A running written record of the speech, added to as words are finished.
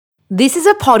This is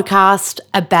a podcast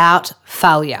about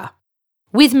failure.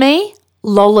 With me,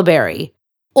 Lola Berry,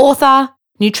 author,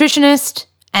 nutritionist,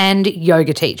 and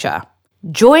yoga teacher.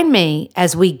 Join me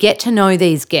as we get to know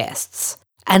these guests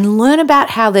and learn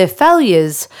about how their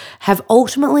failures have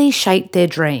ultimately shaped their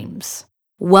dreams.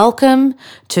 Welcome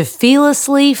to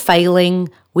Fearlessly Failing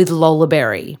with Lola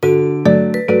Berry.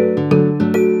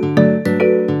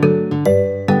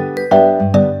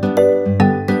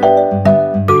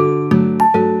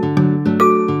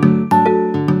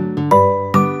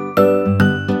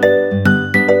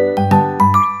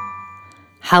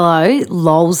 Hello,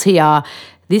 Lols here.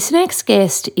 This next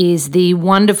guest is the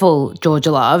wonderful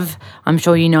Georgia Love. I'm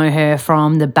sure you know her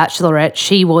from The Bachelorette.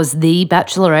 She was the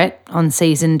Bachelorette on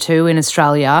season 2 in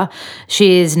Australia.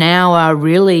 She is now a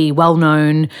really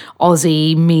well-known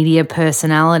Aussie media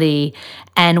personality.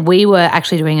 And we were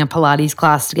actually doing a Pilates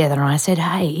class together and I said,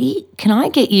 hey, can I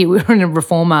get you, we were in a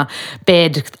reformer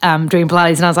bed doing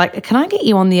Pilates and I was like, can I get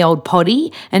you on the old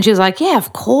potty? And she was like, yeah,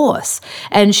 of course.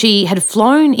 And she had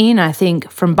flown in, I think,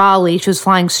 from Bali. She was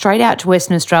flying straight out to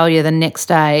Western Australia the next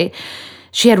day.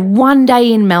 She had one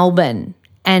day in Melbourne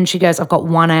and she goes, I've got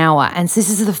 1 hour. And so this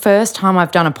is the first time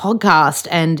I've done a podcast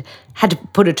and had to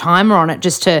put a timer on it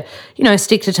just to,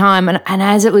 stick to time. And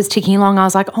as it was ticking along, I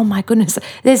was like, oh my goodness,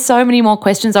 there's so many more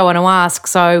questions I want to ask.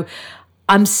 So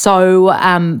I'm so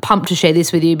pumped to share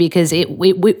this with you because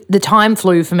the time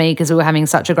flew for me because we were having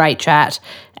such a great chat.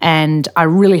 And I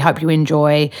really hope you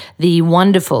enjoy the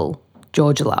wonderful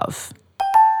Georgia Love.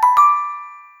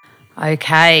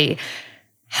 Okay.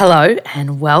 Hello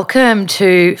and welcome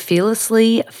to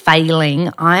Fearlessly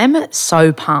Failing. I'm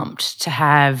so pumped to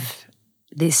have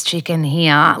this chicken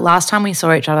here. Last time we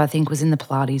saw each other, I think, was in the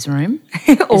Pilates room.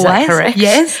 Is that correct?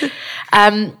 Yes.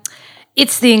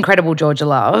 It's the incredible Georgia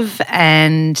Love,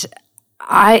 and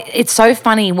it's so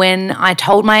funny when I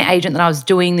told my agent that I was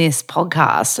doing this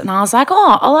podcast, and I was like,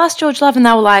 "Oh, I'll ask Georgia Love," and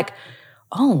they were like,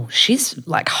 "Oh, she's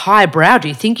like highbrow. Do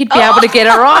you think you'd be able to get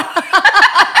her on?"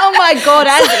 Oh my God,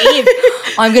 as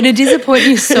if. I'm going to disappoint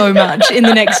you so much in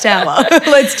the next hour.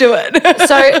 Let's do it.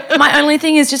 So my only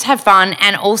thing is just have fun.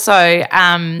 And also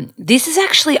this is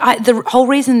actually the whole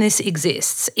reason this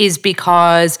exists is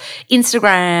because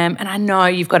Instagram, and I know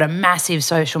you've got a massive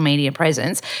social media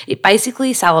presence, it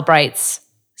basically celebrates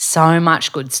so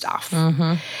much good stuff.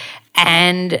 Mm-hmm.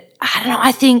 And I don't know,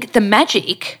 I think the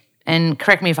magic, and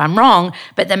correct me if I'm wrong,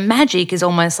 but the magic is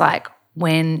almost like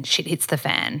when shit hits the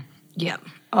fan. Yeah.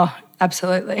 Oh,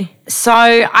 absolutely. So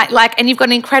and you've got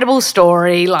an incredible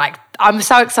story. I'm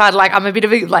so excited. I'm a bit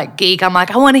of a geek. I'm I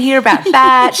want to hear about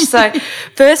Batch. So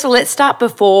first of all, let's start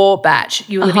before Batch.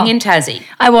 You were living in Tassie.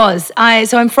 I was.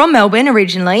 So I'm from Melbourne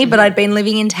originally, but I'd been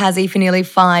living in Tassie for nearly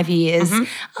 5 years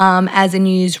as a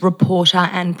news reporter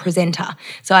and presenter.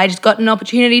 So I just got an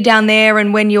opportunity down there,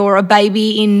 and when you're a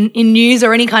baby in news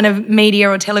or any kind of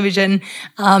media or television,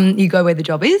 you go where the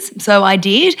job is. So I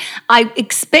did. I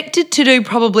expected to do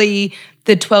probably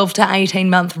the 12 to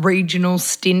 18-month regional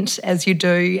stint as you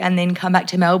do and then come back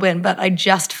to Melbourne. But I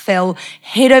just fell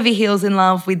head over heels in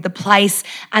love with the place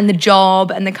and the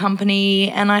job and the company.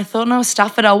 And I thought, no,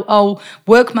 stuff it, I'll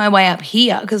work my way up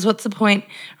here because what's the point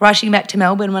rushing back to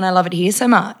Melbourne when I love it here so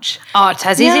much? Oh,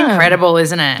 Tassie's incredible,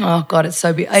 isn't it? Oh, God, it's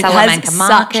so beautiful. It Salamanca has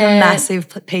Market. Such a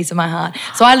massive piece of my heart.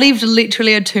 So I lived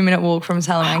literally a 2-minute walk from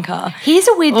Salamanca. Here's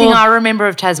a weird thing I remember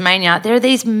of Tasmania. There are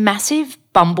these massive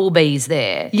bumblebees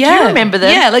there. Yeah. Do you remember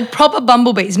them? Yeah, like proper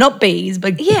bumblebees, not bees,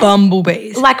 but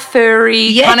bumblebees. Like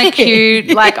furry, kind of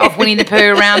cute, like off Winnie the Pooh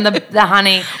around the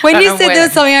honey. When you said there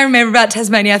was something I remember about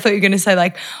Tasmania, I thought you were going to say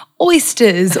like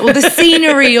oysters or the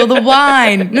scenery or the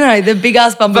wine. No, the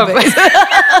big-ass bumblebees.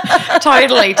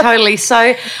 Totally.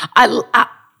 So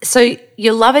so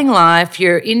you're loving life,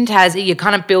 you're in Tassie, you're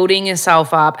kind of building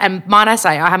yourself up. And might I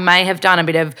say, I may have done a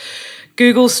bit of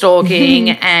Google stalking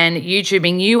and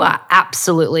YouTubing. You are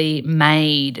absolutely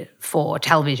made for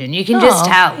television. You can just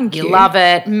tell. You love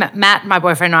it. Matt, my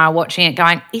boyfriend, and I are watching it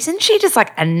going, isn't she just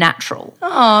like a natural?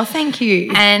 Oh, thank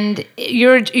you. And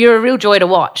you're a real joy to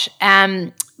watch.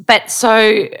 But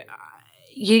so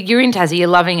you're in Tassie, you're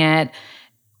loving it.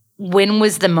 When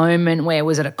was the moment where,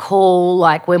 was it a call?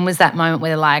 When was that moment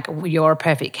where you're a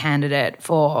perfect candidate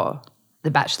for The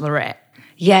Bachelorette?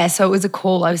 Yeah, so it was a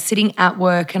call. I was sitting at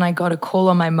work and I got a call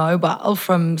on my mobile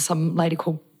from some lady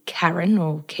called Karen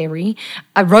or Kerry.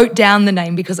 I wrote down the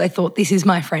name because I thought this is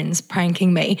my friends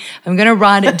pranking me. I'm going to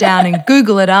write it down and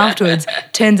Google it afterwards.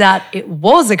 Turns out it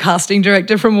was a casting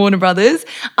director from Warner Brothers.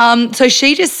 So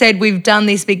she just said, we've done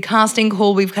this big casting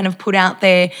call. We've kind of put out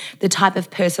there the type of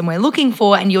person we're looking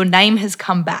for and your name has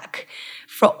come back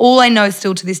for all I know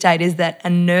still to this date is that a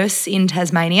nurse in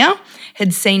Tasmania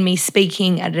had seen me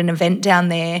speaking at an event down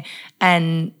there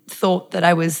and thought that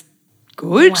I was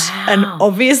good and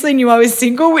obviously knew I was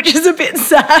single, which is a bit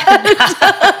sad.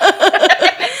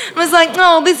 I was like,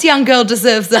 oh, this young girl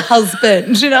deserves a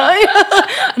husband,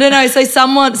 I don't know. So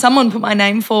someone put my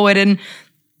name forward and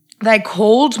they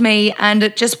called me and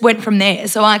it just went from there.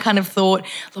 So I kind of thought,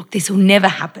 look, this will never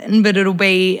happen, but it'll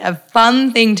be a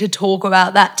fun thing to talk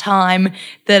about that time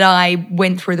that I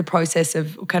went through the process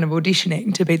of kind of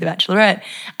auditioning to be the Bachelorette.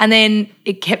 And then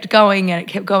it kept going and it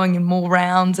kept going in more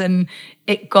rounds and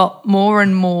it got more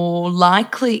and more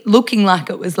looking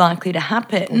like it was likely to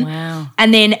happen. Wow.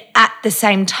 And then at the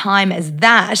same time as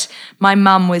that, my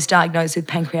mum was diagnosed with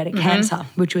pancreatic cancer,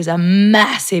 which was a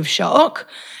massive shock.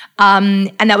 And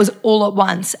that was all at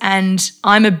once. And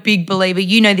I'm a big believer,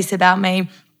 you know this about me,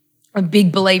 a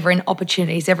big believer in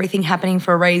opportunities, everything happening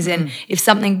for a reason. If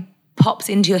something pops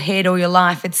into your head or your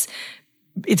life, it's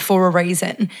for a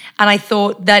reason. And I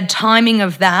thought the timing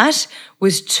of that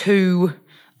was too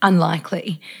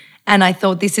unlikely. And I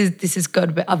thought this is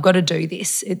good. I've got to do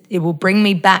this. It will bring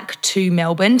me back to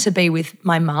Melbourne to be with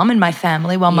my mum and my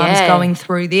family while mum's going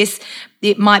through this.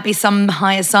 It might be some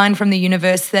higher sign from the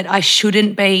universe that I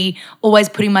shouldn't be always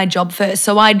putting my job first.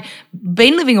 So I'd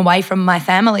been living away from my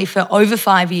family for over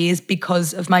 5 years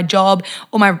because of my job.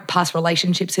 All my past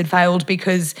relationships had failed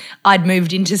because I'd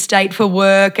moved interstate for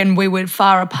work and we were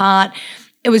far apart.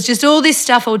 It was just all this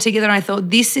stuff all together and I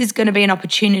thought this is going to be an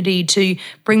opportunity to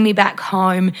bring me back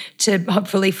home, to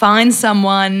hopefully find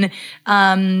someone.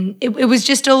 It was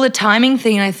just all a timing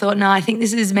thing and I thought, no, I think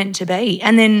this is meant to be.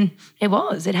 And then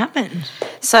it happened.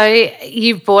 So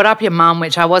you've brought up your mum,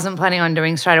 which I wasn't planning on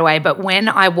doing straight away, but when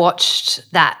I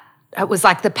watched that, it was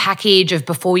like the package of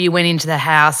before you went into the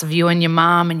house of you and your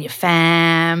mum and your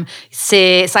fam,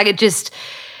 sis, like it just...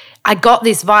 I got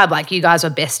this vibe like you guys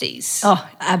were besties. Oh,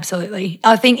 absolutely.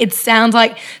 I think it sounds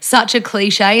like such a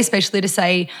cliche, especially to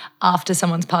say after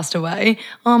someone's passed away,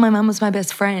 oh, my mum was my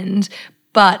best friend.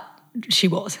 But she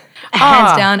was.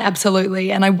 Hands down,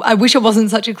 absolutely. And I wish it wasn't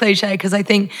such a cliche because I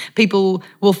think people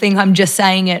will think I'm just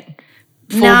saying it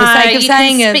for the sake of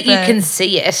saying it. But you can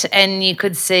see it and you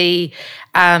could see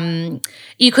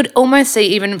you could almost see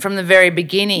even from the very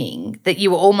beginning that you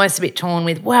were almost a bit torn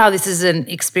with, wow, this is an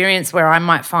experience where I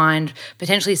might find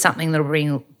potentially something that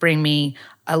will bring me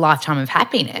a lifetime of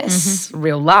happiness,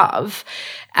 real love.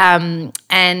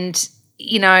 And,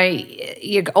 you know,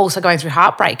 you're also going through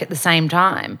heartbreak at the same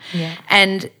time. Yeah.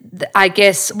 And I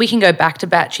guess we can go back to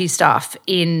Batchy stuff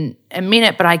in a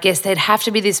minute, but I guess there'd have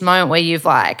to be this moment where you've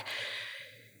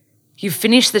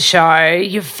finished the show,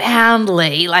 you've found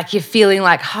Lee, like you're feeling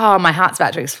like, oh, my heart's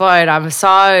about to explode. I'm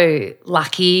so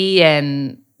lucky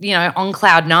and, you know, on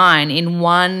cloud nine in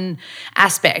one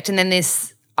aspect. And then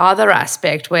this other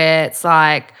aspect where it's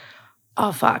like,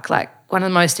 oh, fuck, like one of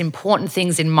the most important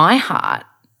things in my heart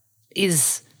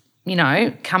is, you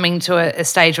know, coming to a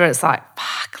stage where it's like,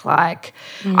 fuck, like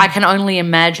I can only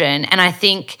imagine. And I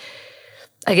think –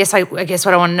 I guess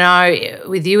what I want to know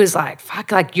with you is like,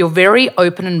 fuck, like you're very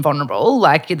open and vulnerable.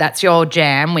 Like that's your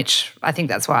jam, which I think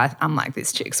that's why I'm like,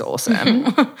 this chick's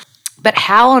awesome. But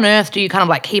how on earth do you kind of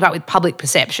like keep up with public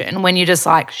perception when you're just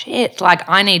like, shit, like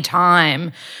I need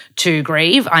time to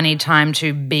grieve. I need time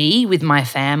to be with my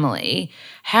family.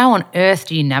 How on earth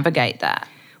do you navigate that?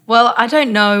 Well, I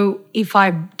don't know if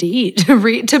I did,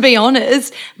 to be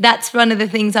honest. That's one of the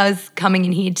things I was coming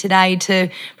in here today to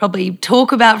probably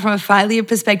talk about from a failure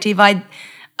perspective. I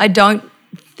don't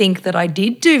think that I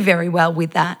did do very well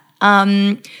with that.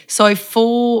 So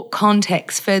for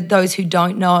context, for those who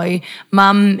don't know,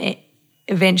 Mum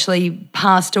eventually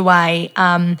passed away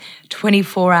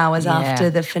 24 hours after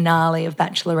the finale of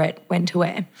Bachelorette went to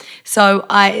air. So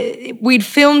we'd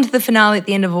filmed the finale at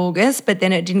the end of August, but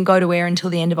then it didn't go to air until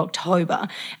the end of October.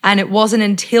 And it wasn't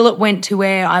until it went to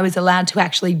air I was allowed to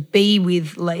actually be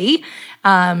with Lee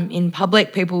in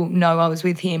public. People know I was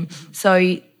with him.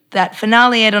 So that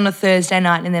finale aired on a Thursday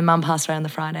night and then Mum passed away on the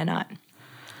Friday night.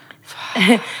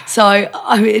 So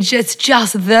it's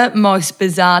just the most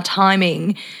bizarre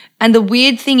timing. And the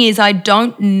weird thing is I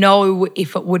don't know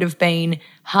if it would have been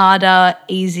harder,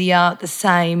 easier, the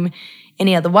same,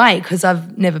 any other way because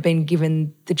I've never been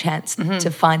given the chance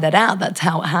to find that out. That's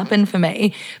how it happened for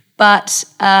me. But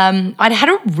I'd had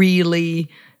a really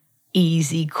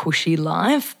easy, cushy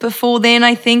life before then.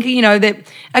 I think, you know, that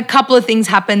a couple of things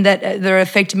happened that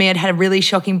affected me. I'd had a really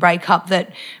shocking breakup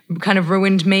that kind of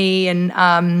ruined me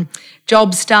and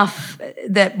job stuff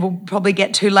that we'll probably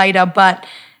get to later. But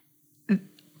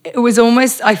it was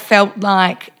almost, I felt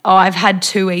like, oh, I've had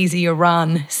too easy a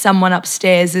run. Someone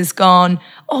upstairs has gone,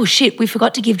 oh shit, we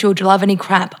forgot to give Georgia Love any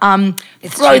crap.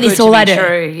 It's throw too this good all to at be her.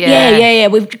 true, yeah. Yeah.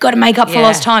 We've got to make up for Yeah.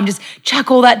 lost time. Just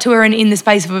chuck all that to her in the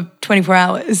space of 24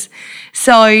 hours.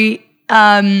 So it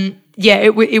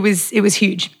was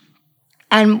huge.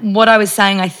 And what I was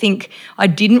saying, I think I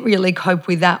didn't really cope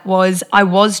with that was I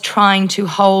was trying to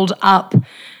hold up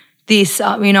this,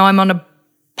 I'm on a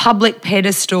public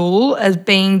pedestal as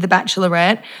being the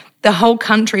Bachelorette. The whole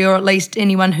country, or at least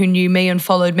anyone who knew me and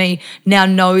followed me, now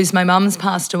knows my mum's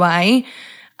passed away.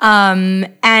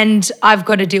 And I've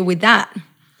got to deal with that.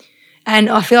 And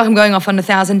I feel like I'm going off on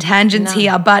 1,000 tangents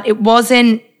here, but it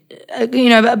wasn't, a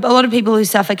lot of people who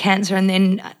suffer cancer and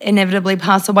then inevitably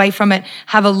pass away from it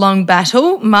have a long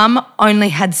battle. Mum only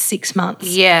had 6 months.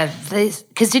 Yeah,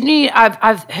 because didn't you?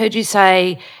 I've heard you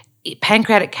say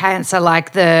pancreatic cancer,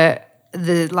 like the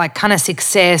like kind of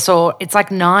success, or it's like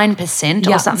 9%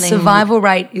 or something. Survival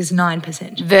rate is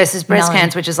 9%. Versus breast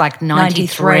cancer, which is like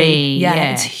 93.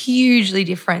 Yeah, it's hugely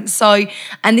different. So,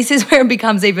 and this is where it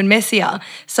becomes even messier.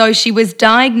 So she was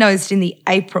diagnosed in the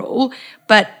April,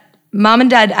 but Mum and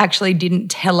Dad actually didn't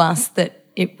tell us that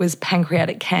it was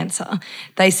pancreatic cancer.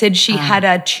 They said she had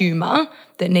a tumour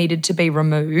that needed to be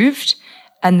removed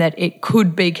and that it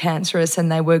could be cancerous,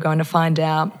 and they were going to find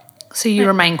out. So you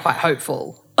remain quite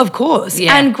hopeful. Of course.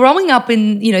 Yeah. And growing up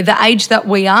in, the age that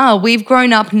we are, we've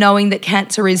grown up knowing that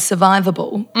cancer is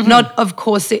survivable. Mm-hmm. Not, of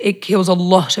course, it kills a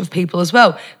lot of people as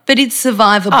well, but it's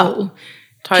survivable. Oh,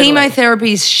 totally.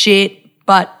 Chemotherapy is shit,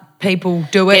 but people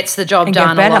do it. Gets the job and get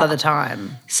done a better. lot of the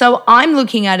time. So I'm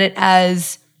looking at it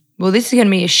as, well, this is going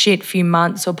to be a shit few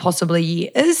months or possibly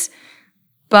years,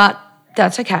 but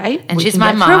that's okay. And We she's can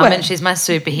my get through mum it. and she's my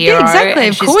superhero. Yeah, exactly.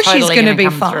 And Of course she's totally going to be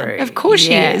come fine. through. Of course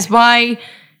she Yeah. is. Why?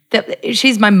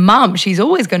 She's my mum. She's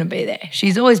always going to be there.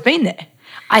 She's always been there.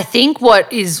 I think what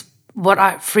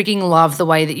I freaking love the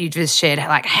way that you just shared,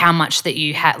 like how much that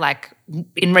you had, like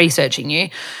in researching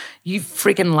you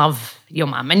freaking love your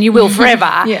mum and you will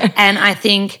forever. Yeah. And I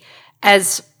think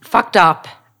as fucked up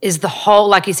is the whole,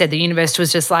 like you said, the universe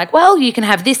was just like, well, you can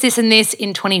have this, this, and this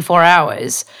in 24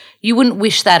 hours. You wouldn't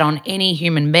wish that on any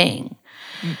human being.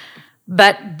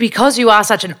 But because you are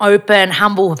such an open,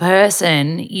 humble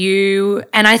person,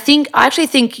 and I actually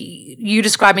think you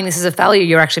describing this as a failure,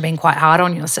 you're actually being quite hard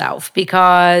on yourself,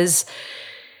 because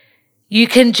you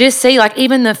can just see, like,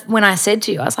 even when I said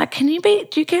to you, I was like, do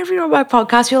you care if you're on my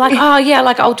podcast? You're like, oh yeah,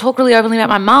 like I'll talk really openly about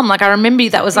my mum. Like I remember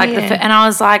that was like and I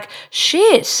was like,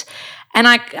 shit. And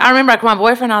I remember I called my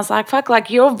boyfriend, I was like, fuck, like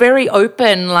you're very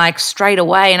open, like straight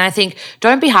away. And I think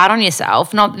don't be hard on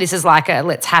yourself. Not this is like a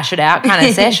let's hash it out kind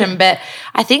of session, but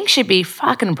I think she'd be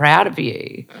fucking proud of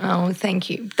you. Oh, thank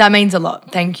you. That means a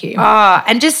lot. Thank you.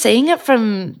 And just seeing it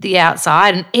from the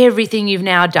outside and everything you've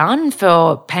now done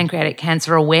for pancreatic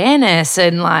cancer awareness,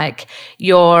 and like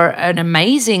you're an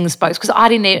amazing spokes, because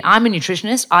I'm a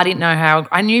nutritionist. I didn't know how,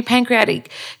 I knew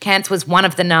pancreatic cancer was one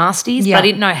of the nasties, but I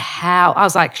didn't know how. I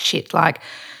was like, shit, like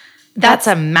that's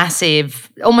a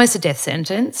massive, almost a death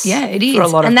sentence. Yeah, it is. For a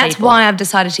lot of and that's people. why I've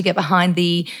decided to get behind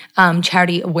the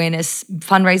charity awareness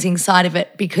fundraising side of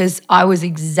it, because I was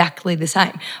exactly the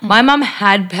same. My mum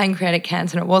had pancreatic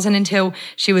cancer, and it wasn't until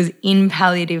she was in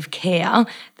palliative care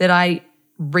that I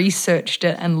researched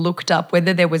it and looked up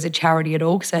whether there was a charity at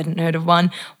all, because I hadn't heard of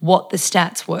one, what the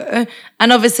stats were.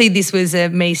 And obviously this was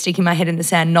me sticking my head in the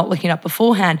sand, not looking up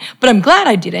beforehand. But I'm glad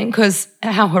I didn't, because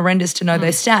how horrendous to know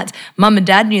those stats. Mum and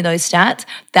Dad knew those stats.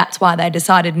 That's why they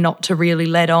decided not to really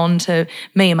let on to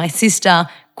me and my sister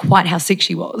quite how sick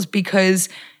she was, because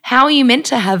how are you meant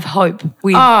to have hope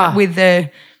with the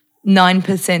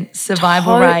 9%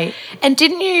 survival rate? And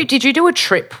did you do a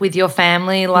trip with your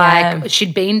family? Like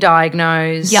she'd been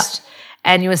diagnosed. Yep.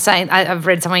 And you were saying, I've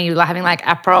read somewhere you were having like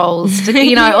Aperols, or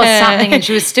something, and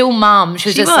she was still mum. She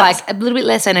was like a little bit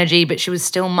less energy, but she was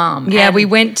still mum. Yeah, we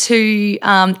went to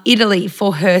Italy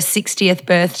for her 60th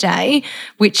birthday,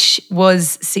 which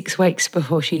was 6 weeks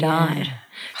before she died.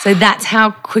 So that's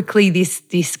how quickly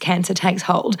this cancer takes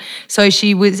hold. So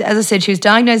she was, as I said, she was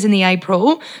diagnosed in the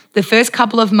April. The first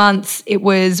couple of months,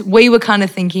 we were kind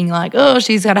of thinking like, oh,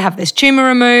 she's got to have this tumour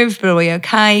removed, but are we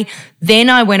okay?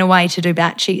 Then I went away to do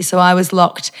Batchy. So I was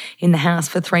locked in the house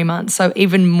for 3 months. So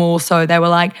even more so, they were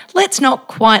like, let's not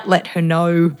quite let her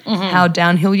know how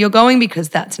downhill you're going, because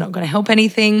that's not going to help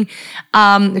anything. We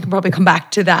can probably come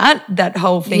back to that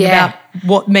whole thing about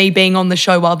what me being on the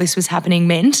show while this was happening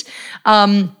meant.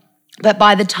 But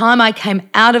by the time I came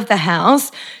out of the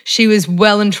house, she was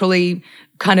well and truly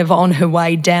kind of on her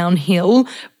way downhill.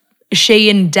 She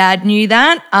and Dad knew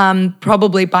that,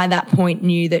 probably by that point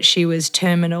knew that she was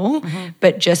terminal,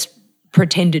 but just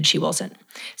pretended she wasn't.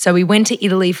 So we went to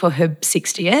Italy for her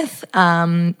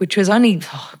 60th, which was only,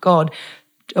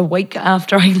 a week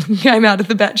after I came out of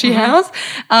the Batchy house.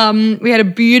 We had a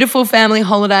beautiful family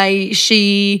holiday.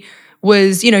 She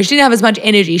was, she didn't have as much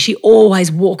energy. She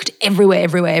always walked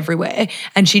everywhere.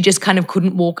 And she just kind of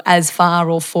couldn't walk as far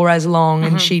or for as long.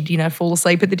 And she'd, fall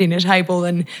asleep at the dinner table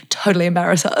and totally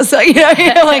embarrass us. So,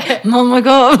 like, oh my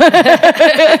God.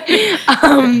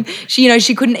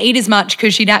 She couldn't eat as much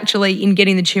because she'd actually, in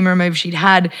getting the tumour removed, she'd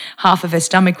had half of her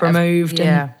stomach removed.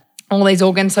 Yeah. And all these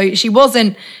organs. So she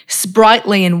wasn't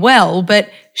sprightly and well, but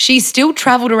she still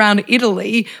travelled around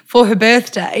Italy for her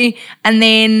birthday and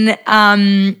then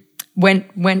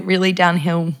went really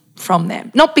downhill from there.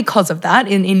 Not because of that,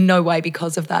 in no way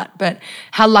because of that, but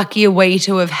how lucky are we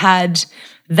to have had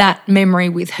that memory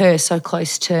with her so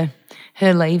close to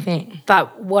her leaving.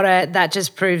 But that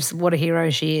just proves what a hero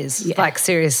she is. Yeah. Like,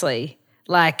 seriously.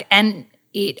 Like,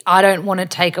 I don't want to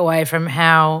take away from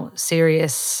how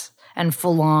serious and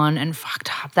full on and fucked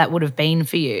up that would have been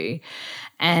for you.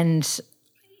 And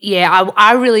yeah,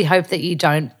 I really hope that you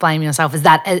don't blame yourself as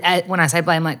that. When I say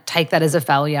blame, like, take that as a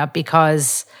failure,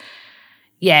 because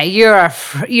yeah, you're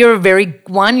a very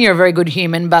good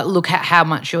human, but look at how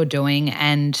much you're doing.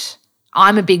 And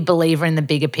I'm a big believer in the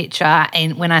bigger picture.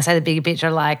 And when I say the bigger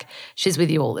picture, like, she's with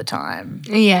you all the time.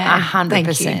 Yeah,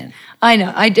 100%. I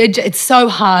know. It's so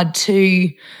hard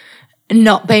to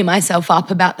not beat myself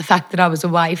up about the fact that I was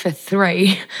away for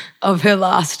 3 of her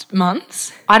last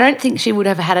months. I don't think she would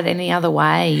have had it any other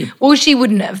way. Well, she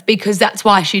wouldn't have, because that's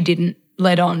why she didn't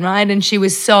let on, right? And she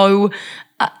was so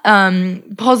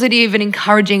positive and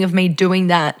encouraging of me doing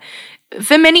that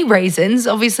for many reasons.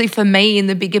 Obviously, for me, in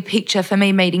the bigger picture, for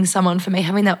me meeting someone, for me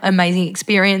having that amazing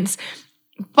experience,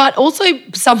 but also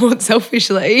somewhat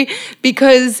selfishly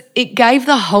because it gave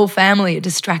the whole family a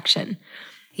distraction.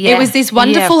 Yeah. It was this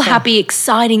wonderful, happy,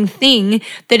 exciting thing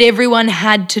that everyone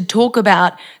had to talk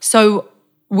about, so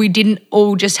we didn't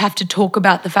all just have to talk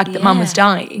about the fact that Mum was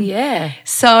dying. Yeah.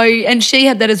 So, and she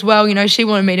had that as well. She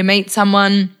wanted me to meet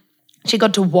someone. She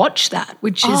got to watch that,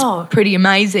 which is pretty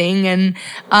amazing. And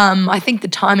I think the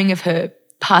timing of her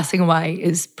passing away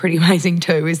is pretty amazing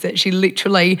too, is that she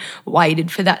literally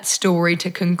waited for that story to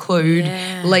conclude.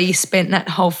 Yeah. Lee spent that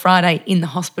whole Friday in the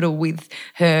hospital with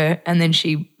her, and then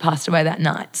she passed away that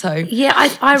night. So yeah,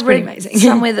 I read amazing.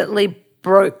 Somewhere that Lee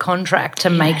broke contract to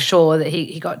make sure that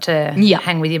he got to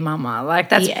hang with your mama. Like,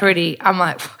 that's pretty, I'm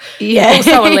like, also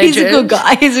a legend. He's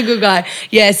a good guy.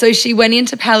 Yeah, so she went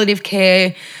into palliative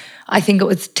care, I think it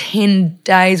was 10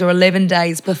 days or 11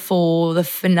 days before the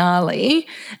finale.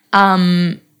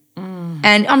 And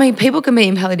I mean, people can be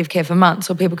in palliative care for months,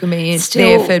 or people can be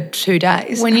there for 2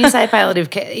 days. When you say palliative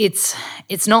care,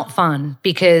 it's not fun,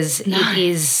 because it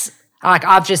is, like,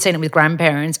 I've just seen it with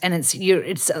grandparents, and it's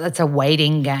a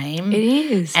waiting game. It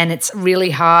is. And it's really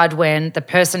hard when the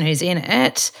person who's in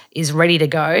it is ready to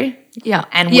go. Yeah.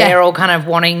 And we're all kind of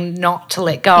wanting not to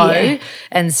let go. Yeah.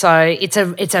 And so it's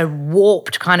a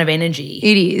warped kind of energy.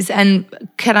 It is. And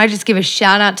can I just give a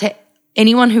shout out to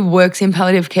anyone who works in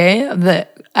palliative care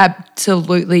that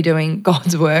absolutely doing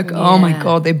God's work. Yeah. Oh my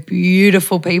God, they're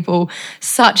beautiful people.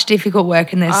 Such difficult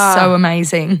work, and they're so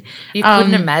amazing. You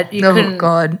couldn't imagine. Oh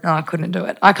God, no, I couldn't do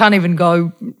it. I can't even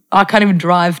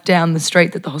drive down the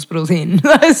street that the hospital's in.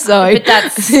 So but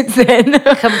that's since then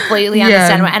completely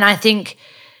understandable. And I think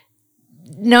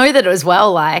know that as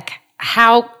well, like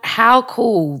how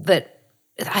cool that,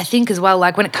 I think as well,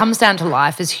 like when it comes down to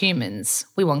life as humans,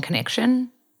 we want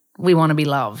connection. We want to be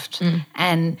loved.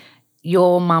 And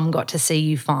your mum got to see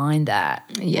you find that.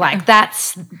 Yeah. Like,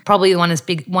 that's probably one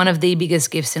of the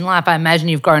biggest gifts in life. I imagine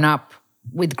you've grown up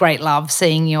with great love,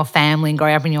 seeing your family and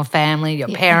growing up in your family, your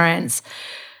parents.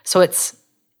 So it's,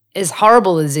 as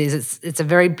horrible as it is, it's a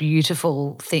very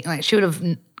beautiful thing. Like, she would have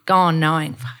gone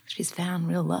knowing, fuck, she's found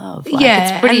real love. Like,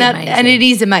 it's pretty amazing. And it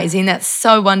is amazing. That's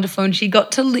so wonderful. And she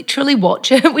got to literally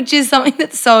watch it, which is something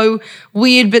that's so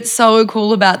weird but so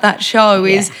cool about that show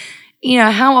is,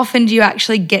 how often do you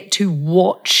actually get to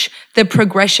watch the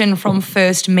progression from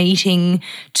first meeting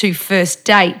to first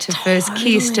date to first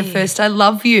kiss to first I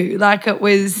love you? Like, it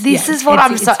was. This is what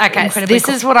I'm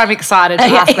excited to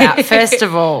ask about. First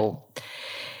of all,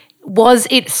 was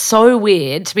it so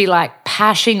weird to be like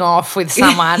pashing off with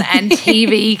someone and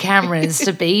TV cameras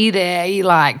to be there? You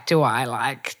like,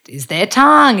 is there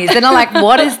tongue? Is there not, like,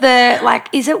 what is the, like,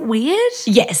 is it weird?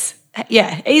 Yes.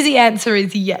 Yeah. Easy answer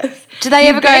is yes. Do they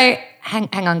ever go,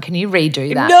 hang on, can you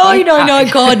redo that?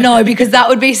 No, God, no, because that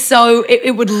would be so,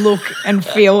 it would look and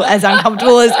feel as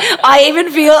uncomfortable as I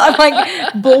even feel. I'm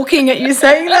like balking at you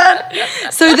saying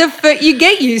that. So you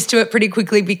get used to it pretty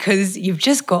quickly because you've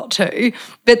just got to.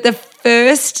 But the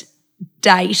first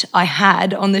date I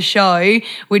had on the show,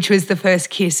 which was the first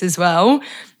kiss as well,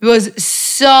 was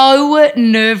so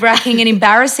nerve-wracking and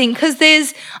embarrassing because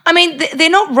they're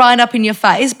not right up in your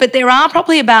face, but there are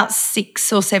probably about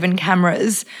 6 or 7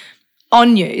 cameras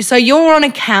on you. So you're on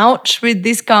a couch with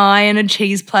this guy and a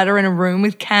cheese platter in a room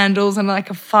with candles and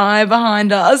like a fire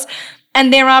behind us.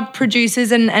 And there are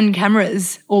producers and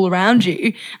cameras all around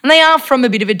you. And they are from a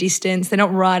bit of a distance. They're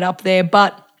not right up there,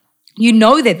 but you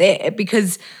know they're there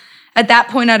because at that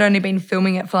point I'd only been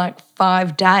filming it for like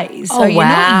 5 days. So you're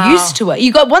not used to it.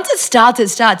 Once it starts.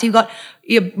 You've got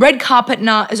your red carpet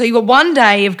night. So you've got one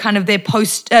day of kind of their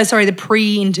the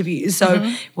pre-interviews. So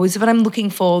this is what I'm looking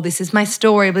for. This is my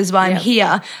story. This is why I'm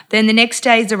here. Then the next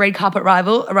day is the red carpet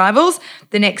arrivals.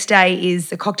 The next day is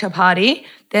the cocktail party.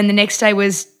 Then the next day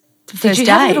was Did you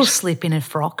have a little slip in a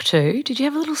frock too? Did you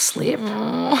have a little slip?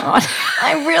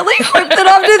 I really hope that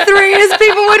after 3 years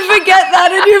people would forget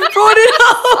that and you've brought it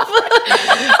up.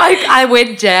 I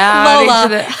went down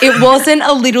Lola, it wasn't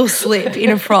a little slip in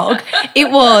a frock.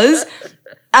 It was,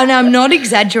 and I'm not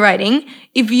exaggerating,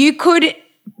 if you could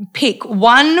pick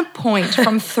one point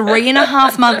from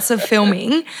 3.5 months of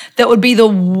filming that would be the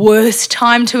worst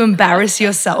time to embarrass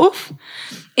yourself,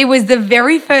 it was the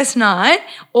very first night.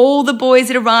 All the boys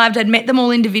had arrived. I'd met them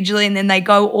all individually and then they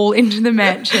go all into the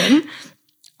mansion.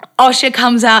 Osher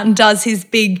comes out and does his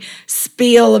big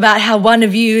spiel about how one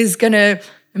of you is going to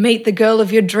meet the girl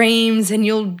of your dreams and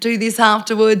you'll do this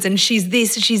afterwards and she's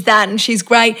this and she's that and she's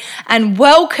great and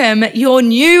welcome your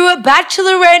new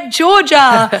Bachelorette,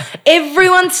 Georgia.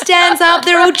 Everyone stands up.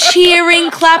 They're all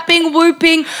cheering, clapping,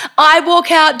 whooping. I walk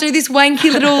out, do this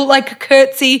wanky little like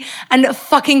curtsy and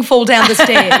fucking fall down the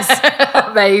stairs.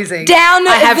 Amazing. Down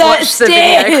I have the watched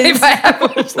stairs. The video clip. I have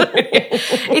watched the video.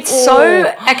 It's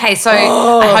so, okay, so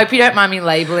I hope you don't mind me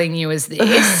labelling you as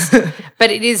this,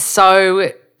 but it is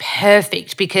so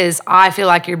perfect because I feel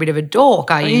like you're a bit of a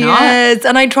dork, are you not? Yes,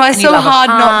 and I try so hard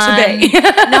not to be.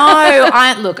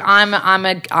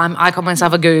 I call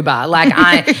myself a goober. Like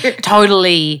I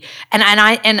totally, and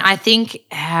I think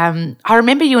I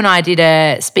remember you and I did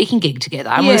a speaking gig together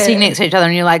and we were sitting next to each other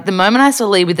and you're like, the moment I saw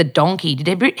Lee with a donkey,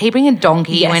 did he bring a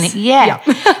donkey? Yes.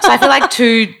 So I feel like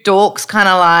two dorks kind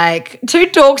of like. Two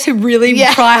dorks who really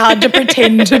try hard to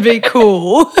pretend to be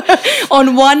cool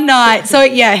on one night. So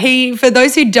for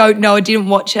those who don't know, didn't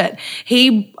watch it,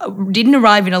 he didn't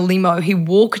arrive in a limo. He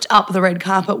walked up the red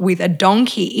carpet with a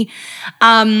donkey.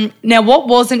 Now, what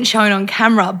wasn't shown on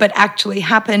camera but actually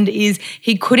happened is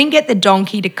he couldn't get the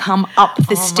donkey to come up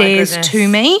the stairs to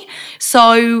me.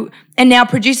 So, and now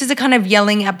producers are kind of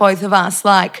yelling at both of us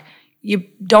like, you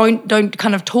don't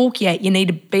kind of talk yet. You need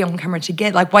to be on camera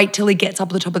to wait till he gets up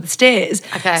the top of the stairs.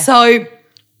 Okay. So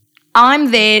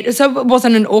I'm there. So it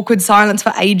wasn't an awkward silence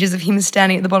for ages of him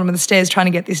standing at the bottom of the stairs trying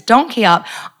to get this donkey up.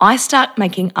 I start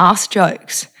making ass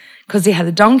jokes because he had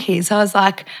a donkey. So I was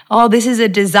like, oh, this is a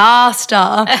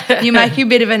disaster. You make a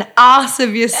bit of an ass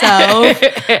of yourself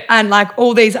and like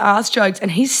all these ass jokes.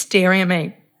 And he's staring at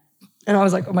me. And I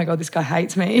was like, oh, my God, this guy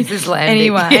hates me. This is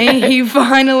landing. Anyway, he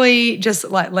finally just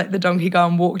let the donkey go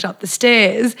and walked up the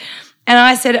stairs. And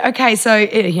I said, okay, so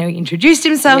he introduced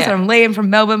himself. So I'm Liam from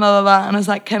Melbourne, blah, blah, blah. And I was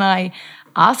like, can I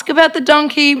ask about the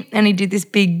donkey? And he did this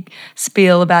big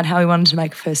spiel about how he wanted to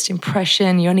make a first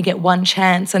impression. You only get one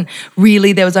chance. And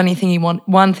really there was only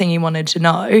one thing he wanted to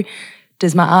know.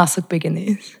 Does my ass look big in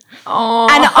this? Oh.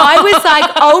 And I was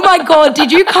like, oh, my God,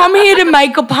 did you come here to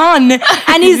make a pun?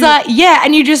 And he's like, yeah,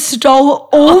 and you just stole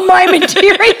all my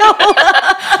material.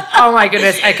 Oh, my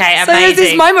goodness. Okay, amazing. So there's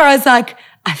this moment where I was like,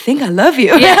 I think I love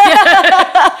you.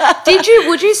 Yeah.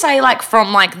 Would you say like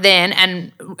from like then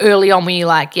and early on were you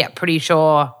like, yeah, pretty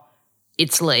sure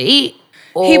it's Lee?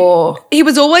 Or he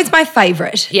was always my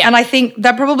favourite. Yeah. And I think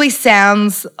that probably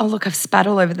sounds, oh, look, I've spat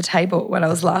all over the table when I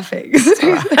was laughing. It's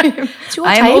your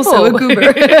I table. am also a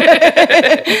goober.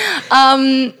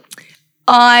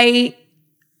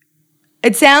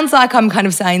 It sounds like I'm kind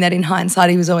of saying that in hindsight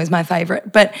he was always my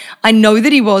favourite, but I know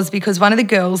that he was because one of the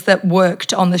girls that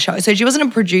worked on the show, so she wasn't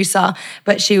a producer,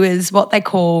 but she was what they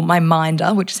call my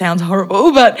minder, which sounds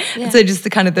horrible, but so just the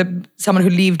kind of someone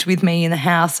who lived with me in the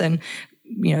house and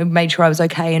made sure I was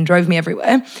okay and drove me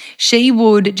everywhere. She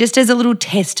would, just as a little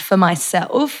test for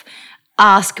myself,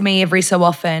 ask me every so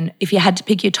often, if you had to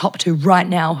pick your top 2 right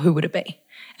now, who would it be?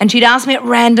 And she'd ask me at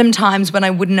random times when I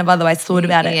wouldn't have otherwise thought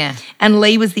about it. Yeah. And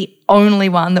Lee was the only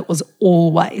one that was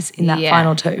always in that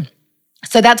final 2.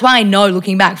 So that's why I know,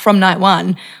 looking back from night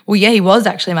 1, well, yeah, he was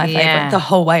actually my favourite the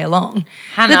whole way along.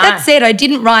 But that said, I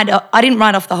didn't write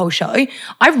off the whole show.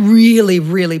 I really,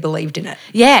 really believed in it.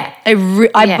 Yeah.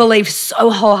 I believed so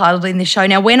wholeheartedly in this show.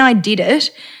 Now, when I did it,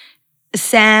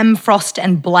 Sam Frost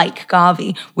and Blake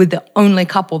Garvey were the only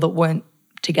couple that weren't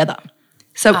together.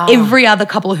 So every other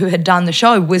couple who had done the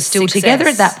show was still together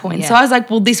at that point. Yeah. So I was like,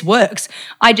 well, this works.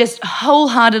 I just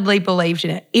wholeheartedly believed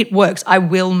in it. It works. I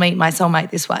will meet my soulmate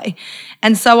this way.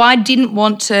 And so I didn't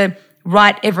want to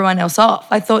write everyone else off.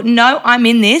 I thought, no, I'm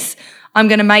in this. I'm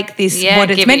going to make this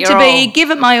what it's meant to be, give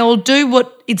it my all, do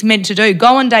what it's meant to do,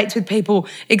 go on dates with people,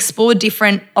 explore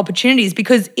different opportunities.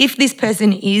 Because if this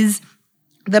person is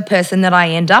the person that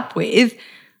I end up with,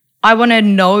 I want to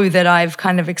know that I've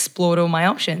kind of explored all my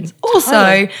options.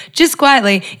 Also, just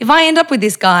quietly, if I end up with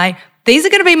this guy, these are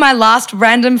going to be my last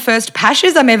random first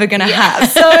pashes I'm ever going to have.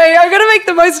 So I'm going to make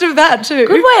the most of that too.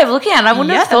 Good way of looking at it. I wouldn't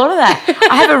have thought of that.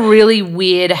 I have a really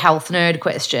weird health nerd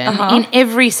question. In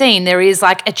every scene, there is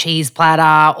like a cheese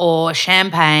platter or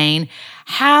champagne.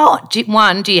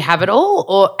 One, do you have it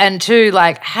all? And two,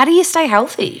 like, how do you stay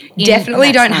healthy?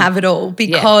 Definitely don't have it all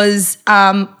because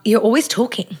you're always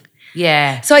talking.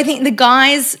 Yeah. So I think the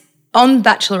guys on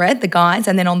Bachelorette, the guys,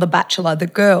 and then on The Bachelor, the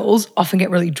girls often get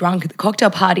really drunk at the cocktail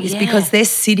parties because they're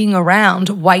sitting around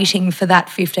waiting for that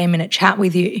 15-minute chat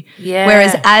with you. Yeah.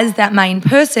 Whereas as that main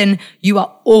person, you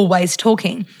are always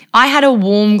talking. I had a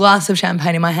warm glass of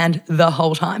champagne in my hand the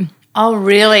whole time. Oh,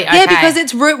 really? Okay. Yeah, because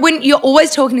it's rude when you're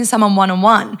always talking to someone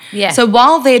one-on-one. Yeah. So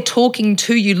while they're talking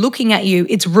to you, looking at you,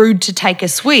 it's rude to take a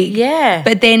swig. Yeah.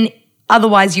 But then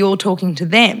otherwise you're talking to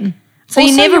them. So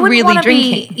Also, you're never you wouldn't really wanna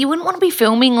drinking. You wouldn't want to be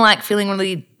filming like feeling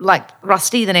really like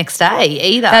rusty the next day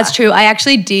either. That's true. I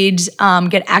actually did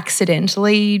get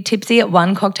accidentally tipsy at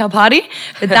one cocktail party,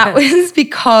 but that was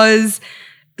because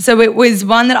so it was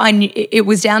one that I knew, it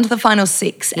was down to the final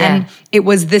 6 and it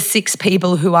was the 6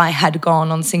 people who I had gone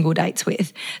on single dates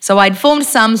with. So I'd formed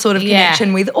some sort of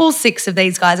connection with all 6 of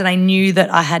these guys and I knew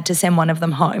that I had to send one of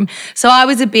them home. So I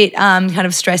was a bit kind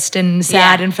of stressed and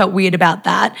sad and felt weird about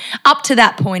that. Up to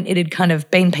that point, it had kind of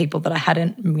been people that I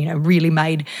hadn't, really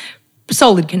made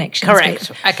solid connections Correct.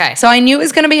 with. Okay. So I knew it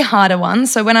was going to be a harder one.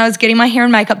 So when I was getting my hair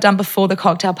and makeup done before the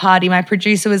cocktail party, my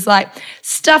producer was like,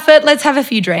 stuff it, let's have a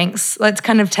few drinks. Let's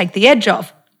kind of take the edge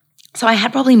off. So I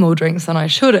had probably more drinks than I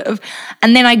should have.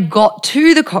 And then I got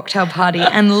to the cocktail party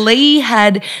and Lee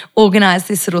had organised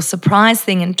this little surprise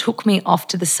thing and took me off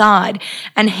to the side.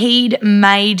 And he'd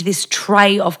made this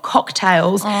tray of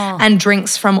cocktails and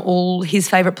drinks from all his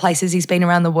favourite places he's been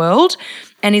around the world.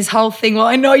 And his whole thing, well,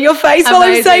 I know your face while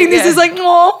I'm saying this is like,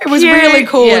 oh, it was really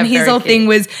cool. Yeah, and his whole thing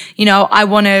was, I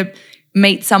want to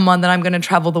meet someone that I'm going to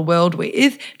travel the world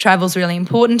with. Travel's really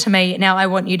important to me. Now I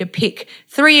want you to pick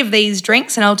 3 of these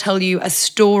drinks and I'll tell you a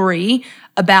story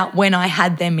about when I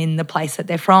had them in the place that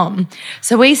they're from.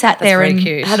 So we sat there and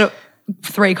had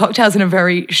 3 cocktails in a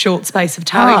very short space of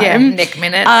time. Oh, yeah, Nick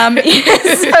minute.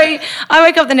 So I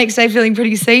woke up the next day feeling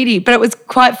pretty seedy, but it was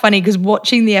quite funny because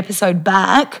watching the episode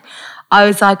back, I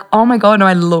was like, oh my God, no,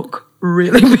 I look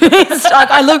really pissed.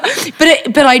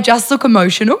 But I just look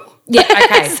emotional. Yeah,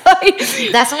 okay.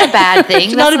 So, that's not a bad thing.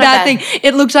 It's not a bad thing.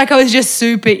 It looked like I was just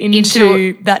super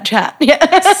into that chat.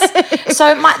 Yes.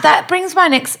 So that brings my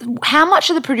next, how much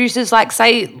of the producers,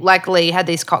 say Lee had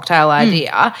this cocktail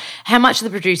idea, how much of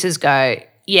the producers go,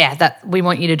 yeah, that we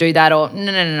want you to do that, or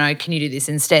no, can you do this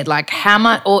instead? Like how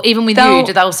much, or even with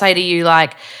you, they'll say to you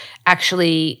like,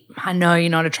 actually, I know you're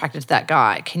not attracted to that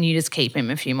guy. Can you just keep him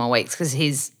a few more weeks because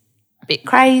he's a bit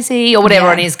crazy or whatever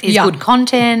and is good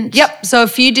content? Yep. So a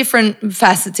few different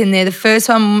facets in there. The first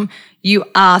one you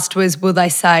asked was, will they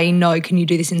say, no, can you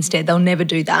do this instead? They'll never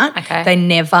do that. Okay. They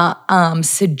never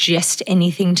suggest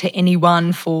anything to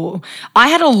anyone for. I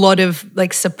had a lot of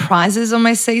surprises on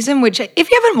my season, which if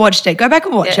you haven't watched it, go back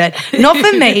and watch it. Not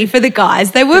for me, for the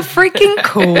guys. They were freaking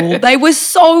cool. They were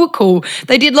so cool.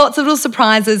 They did lots of little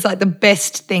surprises. The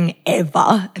best thing ever,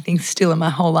 I think still in my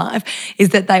whole life, is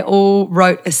that they all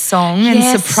wrote a song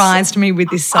and surprised me with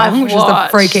this song, which was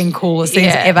the freaking coolest thing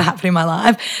that's ever happened in my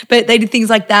life. But they did things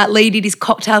like that. Lee did his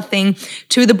cocktail thing.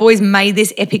 2 of the boys made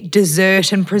this epic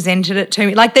dessert and presented it to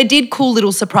me. They did cool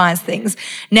little surprise things.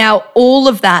 Now, all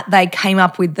of that they came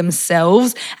up with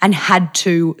themselves and had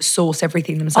to source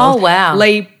everything themselves. Oh, wow.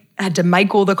 Lee had to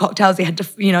make all the cocktails. He had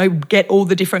to, get all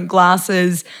the different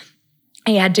glasses.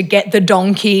 He had to get the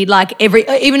donkey,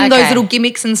 even those little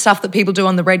gimmicks and stuff that people do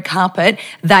on the red carpet,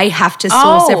 they have to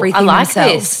source everything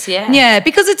themselves. This, yeah. Yeah,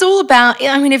 because it's all about,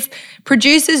 if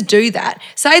producers do that,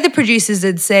 say the producers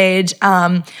had said,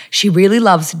 she really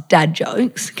loves dad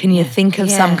jokes. Can you think of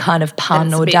some kind of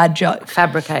pun or dad joke?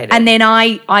 Fabricated. And then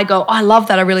I go, I love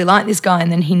that. I really like this guy.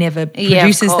 And then he never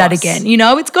produces that again.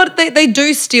 It's got, they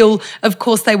do still, of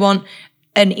course, they want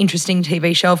an interesting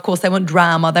TV show. Of course, they want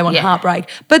drama, they want heartbreak,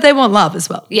 but they want love as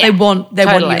well. Yeah, they want you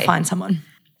to find someone.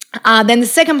 Then the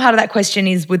second part of that question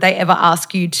is, would they ever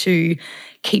ask you to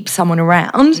keep someone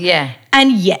around? Yeah.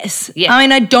 And yes. Yeah. I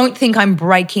mean, I don't think I'm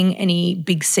breaking any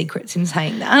big secrets in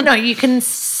saying that. No, you can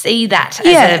see that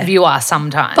as a viewer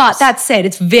sometimes. But that said,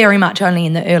 it's very much only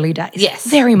in the early days. Yes.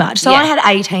 Very much. So Yeah. I had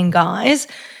 18 guys.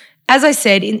 As I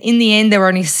said, in the end, there were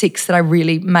only 6 that I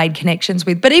really made connections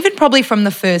with. But even probably from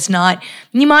the first night,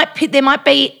 there might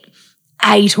be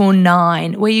 8 or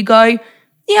 9 where you go,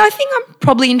 yeah, I think I'm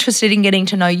probably interested in getting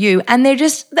to know you. And they're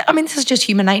just, I mean, this is just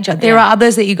human nature. There are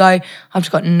others that you go, I've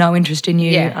just got no interest in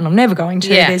you and I'm never going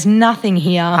to. Yeah. There's nothing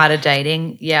here. Harder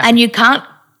dating, yeah. And you can't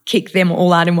kick them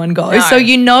all out in one go. No. So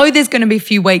you know there's going to be a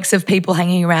few weeks of people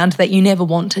hanging around that you never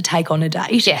want to take on a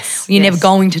date. Yes, You're yes. never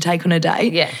going to take on a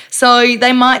date. Yeah. So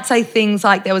they might say things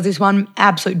like, there was this one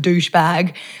absolute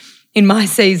douchebag in my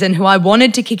season who I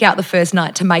wanted to kick out the first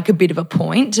night to make a bit of a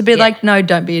point, to be like, no,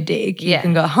 don't be a dick. You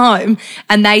can go home.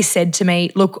 And they said to me,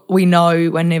 look, we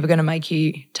know we're never going to make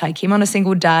you take him on a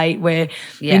single date. We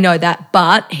know that.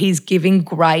 But he's giving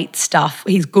great stuff.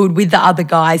 He's good with the other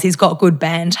guys. He's got good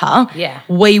banter. Yeah.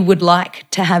 We would like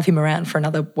to have him around for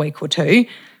another week or 2.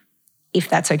 If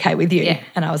that's okay with you. Yeah.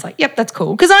 And I was like, yep, that's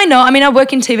cool. Because I know, I mean, I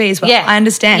work in TV as well. Yeah. I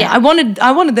understand. Yeah. I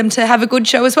wanted them to have a good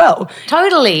show as well.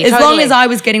 Totally. As long as I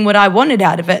was getting what I wanted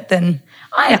out of it, then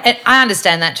I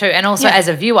understand that too. And also as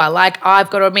a viewer, like I've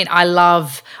got to admit, I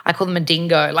call them a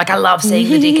dingo. Like I love seeing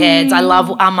the dickheads.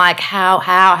 I'm like, how?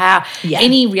 Yeah.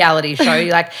 Any reality show.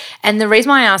 Like, and the reason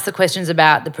why I asked the questions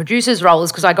about the producer's role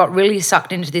is because I got really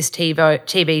sucked into this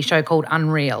TV show called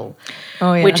Unreal,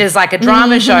 which is like a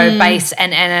drama show based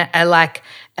and like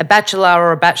a bachelor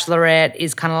or a bachelorette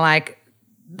is kind of like,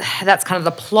 that's kind of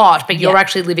the plot, but you're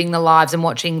actually living the lives and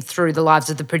watching through the lives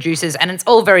of the producers, and it's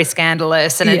all very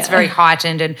scandalous and it's very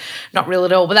heightened and not real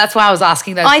at all. But that's why I was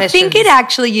asking those questions. I think it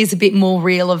actually is a bit more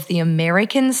real of the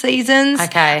American seasons.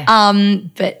 Okay.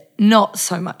 But not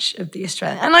so much of the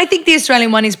Australian. And I think the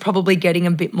Australian one is probably getting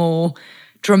a bit more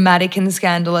dramatic and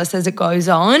scandalous as it goes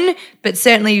on, but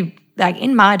certainly like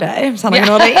in my day, in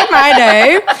my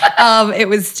day,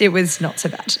 it was not so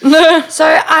bad.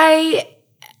 So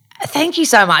thank you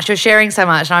so much for sharing so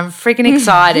much. I'm freaking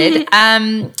excited.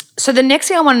 So the next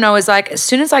thing I want to know is like, as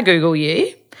soon as I Google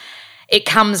you, it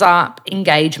comes up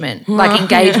engagement, like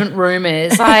engagement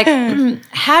rumors. Like,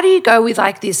 how do you go with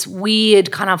like this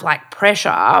weird kind of like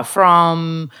pressure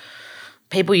from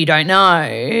people you don't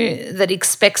know that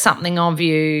expect something of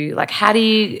you? Like, how do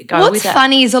you go with that? What's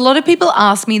funny is a lot of people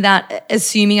ask me that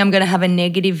assuming I'm going to have a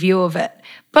negative view of it.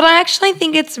 But I actually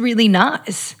think it's really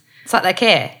nice. It's like they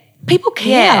care. People care.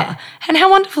 Yeah. And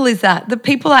how wonderful is that? That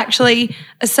people actually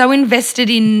are so invested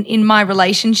in my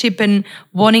relationship and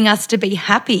wanting us to be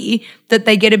happy that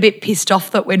they get a bit pissed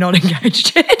off that we're not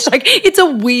engaged yet. Like, it's a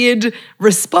weird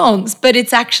response, but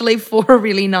it's actually for a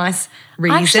really nice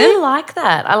reason. I actually like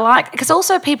that. I like, because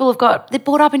also people they're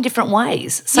brought up in different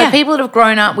ways. So people that have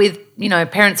grown up with,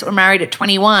 parents that were married at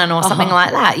 21 or something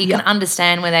like that, you can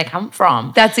understand where they come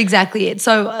from. That's exactly it.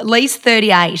 So Lee's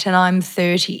 38 and I'm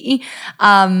 30.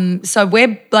 So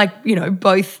we're like,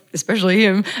 both, especially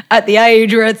him, at the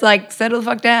age where it's like, settle the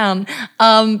fuck down.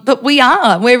 But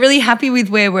we're really happy with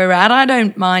where we're at. I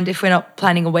don't mind if we're not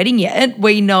planning a wedding yet.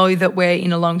 We know that we're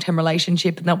in a long-term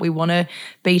relationship and that we want to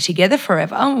be together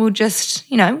forever. We're just,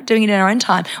 doing it in our own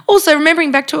time. Also,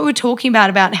 remembering back to what we were talking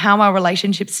about how our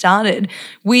relationship started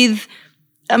with,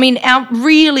 our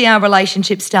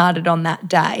relationship started on that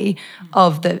day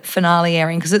of the finale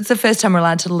airing because it's the first time we're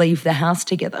allowed to leave the house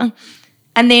together.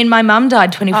 And then my mum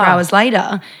died 24 hours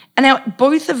later. And now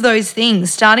both of those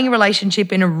things, starting a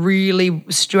relationship in a really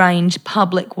strange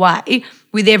public way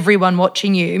with everyone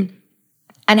watching you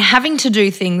and having to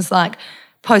do things like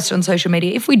post on social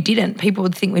media. If we didn't, people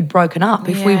would think we'd broken up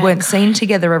if we weren't seen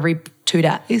together every 2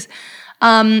 days.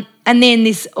 And then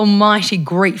this almighty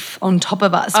grief on top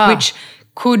of us, which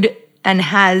could and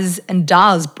has and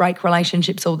does break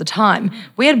relationships all the time.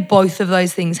 We had both of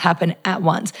those things happen at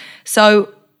once.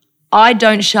 So I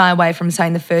don't shy away from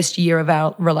saying the first year of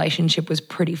our relationship was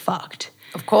pretty fucked.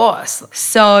 Of course.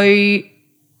 So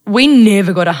we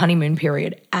never got a honeymoon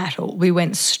period at all. We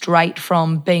went straight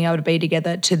from being able to be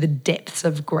together to the depths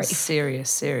of grief.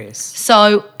 Serious.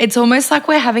 So it's almost like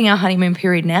we're having our honeymoon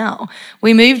period now.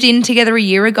 We moved in together a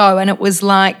year ago and it was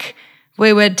like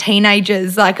we were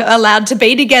teenagers, like allowed to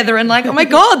be together and like, oh my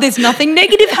God, there's nothing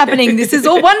negative happening. This is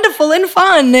all wonderful and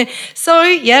fun. So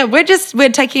yeah, we're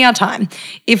taking our time.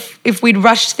 If we'd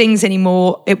rushed things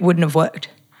anymore, it wouldn't have worked.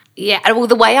 Yeah, well,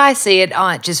 the way I see it,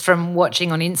 just from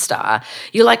watching on Insta,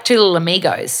 you're like two little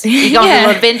amigos. You go on little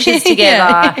adventures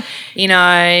together.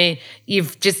 You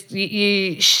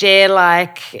share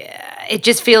like it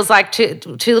just feels like two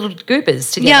little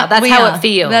goobers together. Yeah, that's how it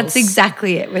feels. That's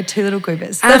exactly it. We're two little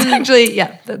goobers. That's actually,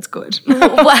 that's good.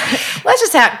 Well, that's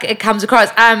just how it comes across.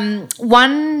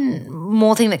 One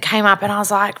more thing that came up, and I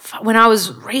was like, when I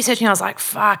was researching, I was like,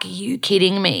 fuck, are you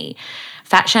kidding me?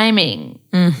 Fat shaming.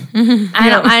 And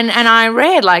I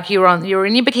read like you were in your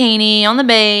bikini on the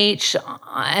beach,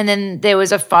 and then there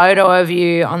was a photo of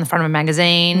you on the front of a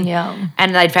magazine. Yeah.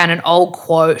 And they'd found an old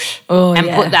quote and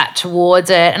put that towards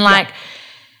it. And like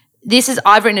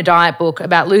I've written a diet book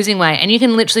about losing weight, and you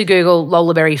can literally Google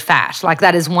Lola Berry fat. Like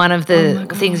that is one of the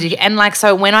things and like,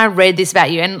 so when I read this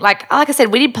about you, and like I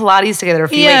said, we did Pilates together a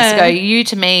few weeks ago. You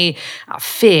to me are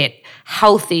fit,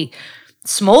 healthy,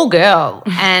 small girl,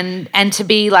 and to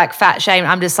be like fat shamed,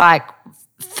 I'm just like,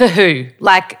 for who?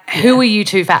 Like, who are you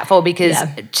too fat for? Because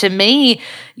to me,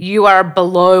 you are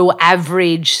below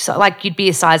average. So like you'd be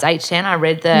a size 8 to 10. I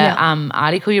read the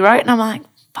article you wrote, and I'm like,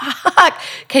 fuck,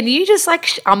 can you just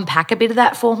like unpack a bit of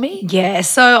that for me? Yeah,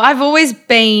 so I've always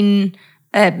been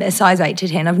a size 8 to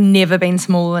 10. I've never been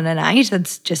smaller than an 8.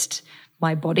 That's just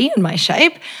my body and my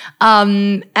shape.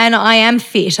 And I am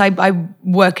fit. I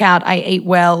work out, I eat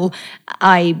well.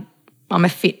 I'm a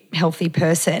fit, healthy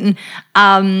person.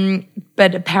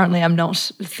 But apparently I'm not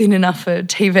thin enough for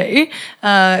TV,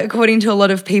 according to a lot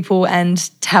of people and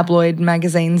tabloid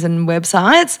magazines and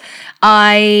websites.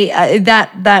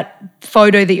 That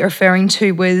photo that you're referring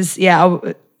to was,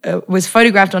 was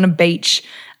photographed on a beach.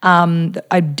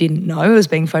 I didn't know it was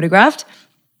being photographed.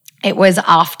 It was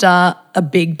after a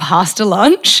big pasta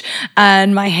lunch,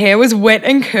 and my hair was wet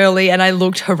and curly, and I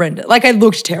looked horrendous. Like, I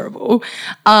looked terrible.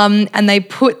 And they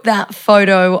put that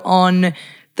photo on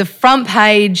the front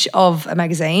page of a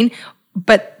magazine,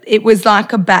 but it was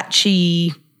like a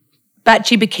batchy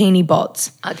bikini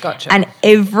bots. I gotcha. And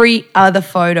every other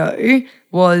photo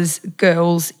was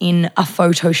girls in a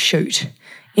photo shoot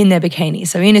in their bikini.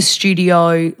 So in a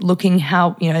studio,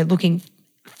 looking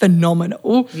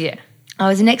phenomenal. Yeah. I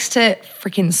was next to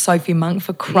freaking Sophie Monk,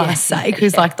 for Christ's sake,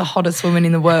 who's like the hottest woman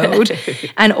in the world,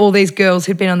 and all these girls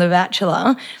who'd been on The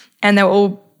Bachelor, and they were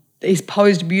all these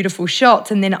posed beautiful shots,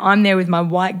 and then I'm there with my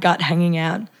white gut hanging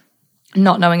out,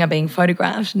 not knowing I'm being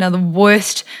photographed. Now, the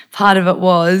worst part of it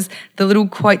was the little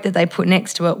quote that they put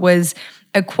next to it was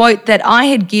a quote that I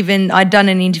had given. I'd done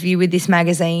an interview with this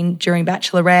magazine during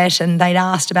Bachelorette, and they'd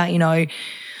asked about,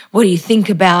 what do you think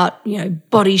about,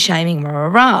 body shaming, rah, rah,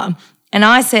 rah. And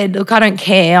I said, look, I don't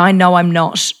care. I know I'm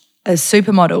not a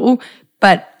supermodel,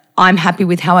 but I'm happy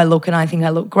with how I look, and I think I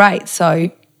look great.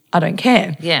 So I don't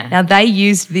care. Yeah. Now, they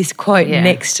used this quote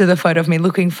next to the photo of me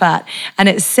looking fat, and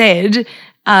it said,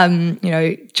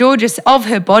 Georgia, of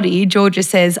her body, Georgia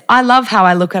says, I love how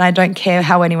I look and I don't care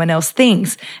how anyone else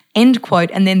thinks, end quote.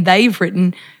 And then they've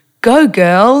written, go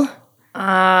girl.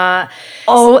 And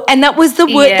that was the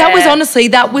worst. That was honestly,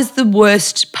 that was the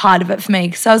worst part of it for me.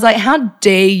 Because I was like, how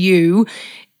dare you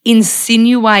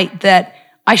insinuate that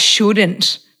I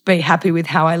shouldn't be happy with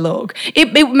how I look?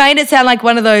 It made it sound like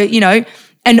one of those,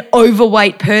 an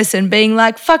overweight person being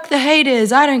like, fuck the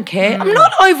haters, I don't care. I'm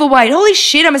not overweight. Holy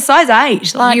shit, I'm a size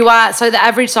 8. Like, you are, so the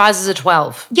average size is a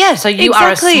 12. Yeah, so you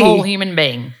are a small human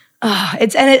being.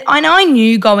 I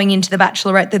knew going into The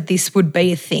Bachelorette that this would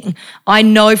be a thing. I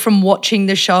know from watching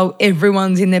the show,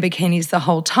 everyone's in their bikinis the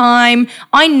whole time.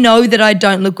 I know that I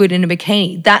don't look good in a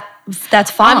bikini.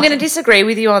 That's fine. I'm going to disagree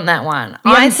with you on that one.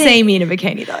 You haven't seen me in a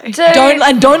bikini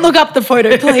though. Don't look up the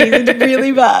photo, please. It's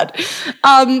really bad.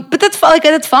 But that's fine.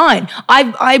 That's fine.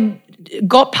 I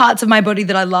got parts of my body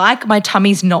that I like. My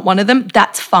tummy's not one of them.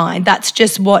 That's fine. That's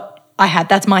just what I had.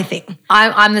 That's my thing.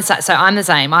 I'm the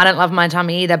same. I don't love my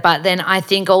tummy either. But then I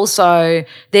think also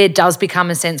there does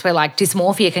become a sense where like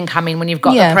dysmorphia can come in when you've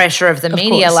got the pressure of the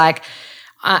media. Course.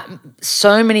 Like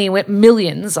so many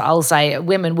millions, I'll say,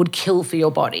 women would kill for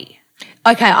your body.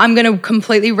 Okay, I'm going to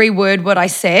completely reword what I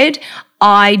said.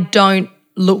 I don't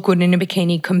look good in a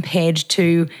bikini compared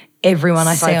to everyone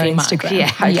I see on Instagram.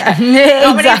 Yeah, okay.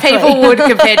 Not many people would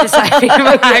compared to Sophie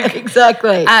Monk.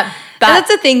 Exactly. But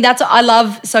that's the thing. I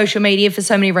love social media for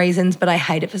so many reasons, but I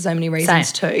hate it for so many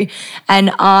reasons too.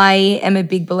 And I am a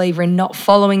big believer in not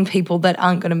following people that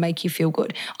aren't going to make you feel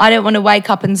good. I don't want to wake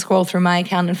up and scroll through my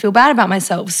account and feel bad about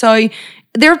myself. So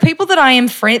there are people that I am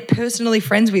personally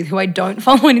friends with who I don't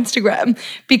follow on Instagram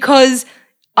because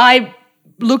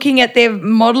looking at their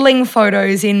modelling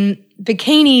photos in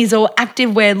bikinis or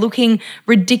activewear looking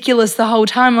ridiculous the whole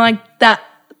time, like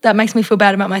that makes me feel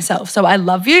bad about myself. So I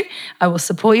love you. I will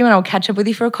support you and I'll catch up with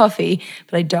you for a coffee,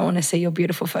 but I don't want to see your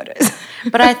beautiful photos.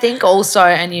 But I think also,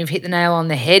 and you've hit the nail on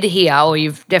the head here, or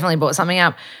you've definitely brought something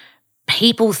up,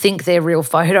 people think they're real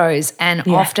photos and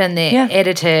often they're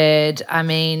edited. I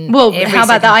mean, well, how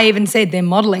about that? I even said they're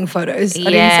modelling photos. I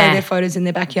didn't say they're photos in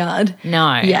their backyard.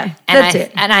 No. Yeah, that's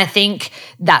it. And I think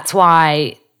that's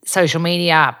why social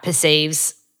media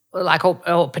perceives like or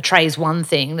portrays one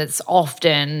thing that's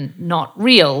often not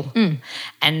real.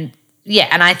 And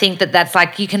and I think that's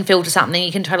like you can filter something,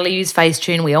 you can totally use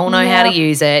Facetune. We all know how to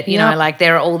use it. You know, like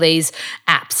there are all these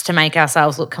apps to make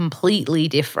ourselves look completely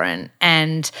different.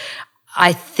 And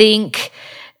I think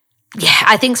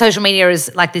social media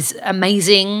is like this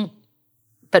amazing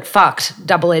but fucked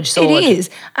double-edged sword. It is.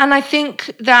 And I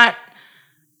think that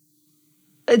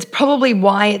it's probably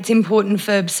why it's important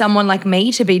for someone like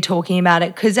me to be talking about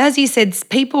it, because as you said,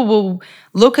 people will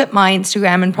look at my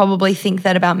Instagram and probably think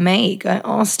that about me. Go,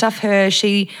 oh, stuff her,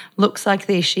 she looks like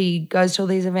this, she goes to all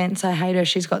these events, I hate her,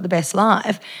 she's got the best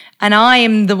life. And I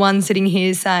am the one sitting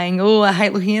here saying, oh, I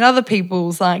hate looking at other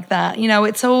people's like that. You know,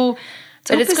 it's all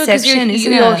but it's good because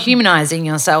you're humanising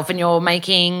yourself and you're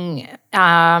making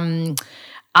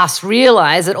us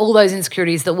realise that all those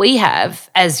insecurities that we have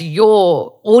as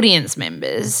your audience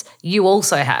members, you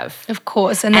also have. Of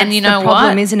course. And that's the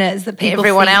problem, isn't it? Is that people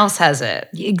everyone else has it.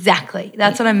 Exactly.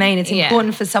 That's what I mean. It's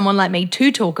important for someone like me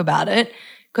to talk about it.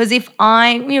 Because if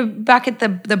back at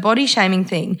the body shaming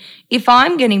thing, if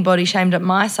I'm getting body shamed at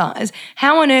my size,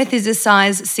 how on earth is a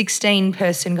size 16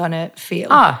 person going to feel?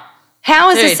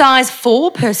 How is a size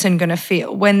 4 person going to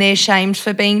feel when they're shamed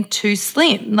for being too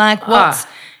slim? Like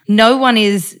no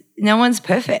one's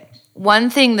perfect. One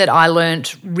thing that I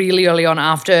learned really early on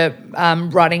after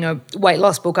writing a weight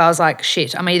loss book, I was like,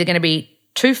 shit, I'm either going to be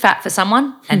too fat for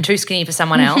someone and too skinny for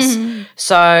someone else.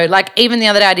 So like even the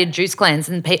other day I did juice cleanse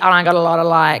and I got a lot of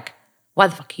like, why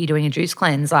the fuck are you doing a juice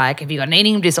cleanse? Like, have you got an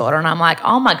eating disorder? And I'm like,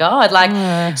 oh my God.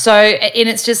 Like, so, and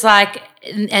it's just like,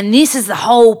 and this is the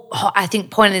whole, I think,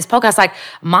 point of this podcast, like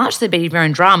march to the beat of your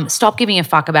own drum. Stop giving a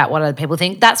fuck about what other people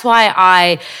think. That's why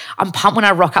I'm pumped when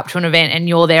I rock up to an event and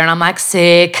you're there and I'm like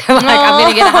sick. Like I'm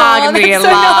going to get a hug, I'm going to get a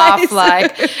laugh. Nice.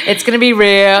 Like it's going to be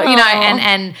real, you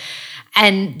know,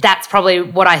 and that's probably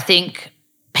what I think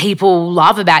people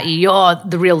love about you. You're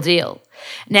the real deal.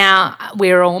 Now,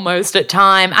 we're almost at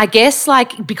time. I guess,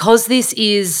 like, because this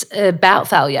is about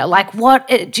failure, like, what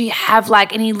do you have,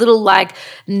 like, any little, like,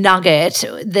 nugget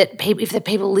that people, if the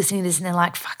people listening to this and they're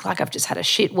like, fuck, like, I've just had a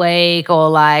shit week,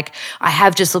 or, like, I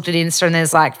have just looked at Insta and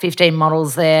there's, like, 15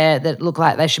 models there that look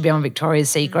like they should be on Victoria's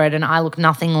Secret and I look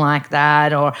nothing like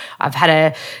that, or I've had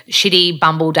a shitty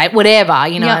Bumble date, whatever,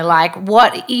 you know, like,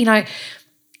 what, you know,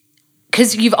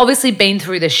 because you've obviously been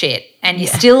through the shit and you're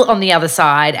still on the other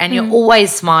side and you're always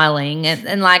smiling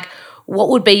and like what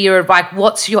would be your advice?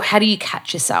 How do you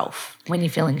catch yourself when you're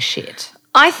feeling shit?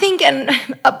 I think, and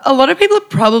a lot of people are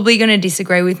probably going to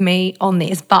disagree with me on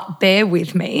this, but bear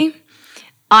with me.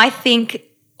 I think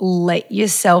let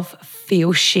yourself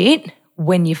feel shit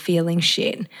when you're feeling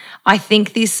shit. I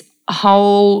think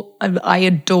I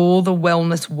adore the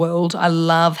wellness world. I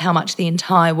love how much the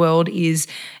entire world is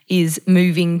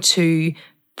moving to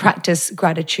practice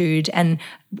gratitude and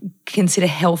consider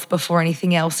health before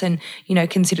anything else and, you know,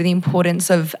 consider the importance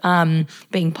of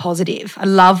being positive. I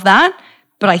love that,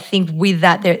 but I think with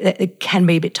that it can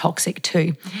be a bit toxic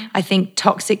too. Mm-hmm. I think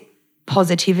toxic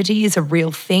positivity is a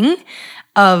real thing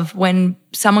of when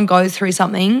someone goes through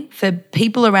something for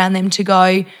people around them to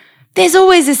go, there's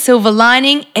always a silver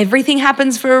lining. Everything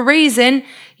happens for a reason.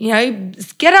 You know,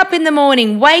 get up in the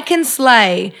morning, wake and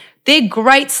slay. They're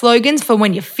great slogans for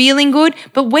when you're feeling good,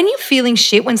 but when you're feeling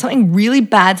shit, when something really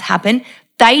bad's happened,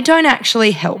 they don't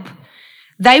actually help.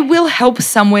 They will help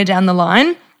somewhere down the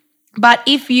line. But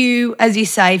if you, as you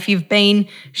say, if you've been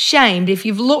shamed, if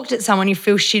you've looked at someone, you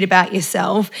feel shit about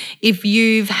yourself, if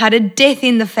you've had a death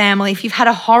in the family, if you've had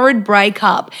a horrid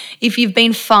breakup, if you've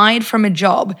been fired from a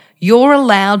job, you're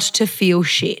allowed to feel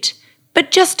shit. But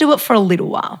just do it for a little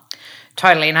while.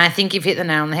 Totally. And I think you've hit the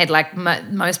nail on the head. Like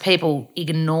most people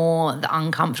ignore the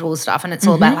uncomfortable stuff and it's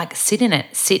all about like sit in it,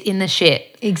 sit in the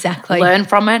shit. Exactly. Learn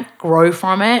from it, grow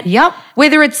from it. Yep.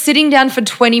 Whether it's sitting down for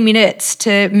 20 minutes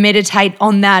to meditate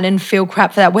on that and feel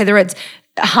crap for that, whether it's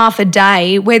half a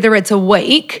day, whether it's a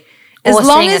week. As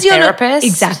long as you're therapist.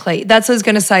 Exactly. That's what I was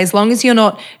going to say. As long as you're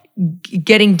not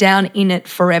getting down in it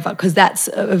forever, because that's,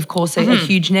 of course, a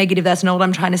huge negative. That's not what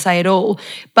I'm trying to say at all.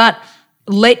 But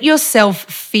let yourself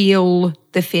feel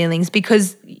the feelings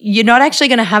because you're not actually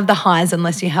going to have the highs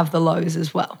unless you have the lows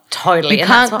as well. Totally. You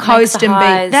can't coast and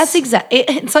be. That's exactly.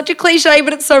 It's such a cliche,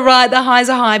 but it's so right. The highs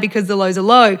are high because the lows are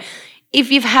low.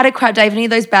 if you've had a crap day, if any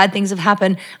of those bad things have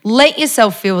happened, let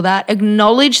yourself feel that,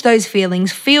 acknowledge those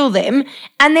feelings, feel them,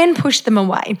 and then push them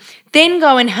away. Then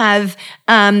go and have,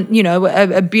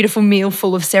 a beautiful meal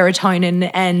full of serotonin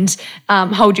and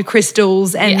hold your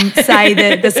crystals and say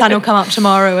that the sun will come up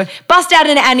tomorrow. Bust out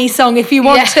an Annie song if you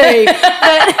want to,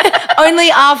 but only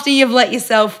after you've let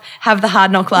yourself have the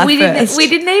hard knock life first. We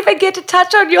didn't even get to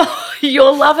touch on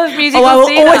your love of musical I will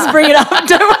theatre. always bring it up,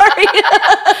 don't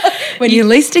worry. When you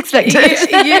least expect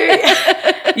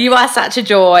it. You are such a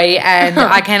joy, and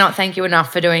I cannot thank you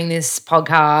enough for doing this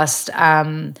podcast.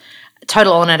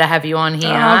 Total honour to have you on here,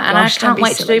 and I can't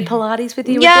wait to do Pilates with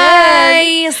you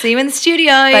again. Yay! See you in the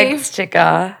studio. Thanks,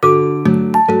 Chica.